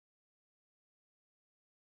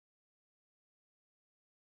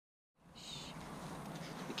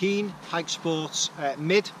Keen Hikeport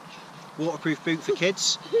mid waterproof boot for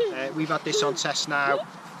kids. We've had this on test now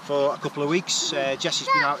for a couple of weeks. Jessie's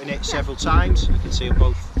been out in it several times. You can see them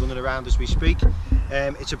both running around as we speak.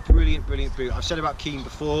 It's a brilliant boot. I've said about Keen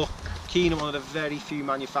before. Keen are one of the very few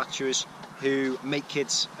manufacturers who make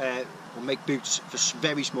kids or make boots for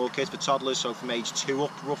very small kids, for toddlers, so from age 2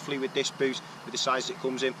 up roughly, with this boot, with the size it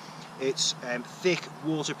comes in. It's thick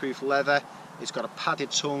waterproof leather. It's got a padded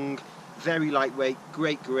tongue, very lightweight,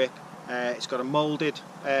 great grip. It's got a moulded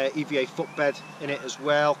EVA footbed in it as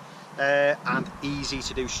well, and easy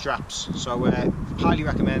to do straps. So highly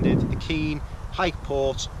recommended, the Keen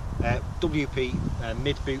Hikeport WP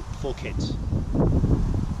mid boot for kids.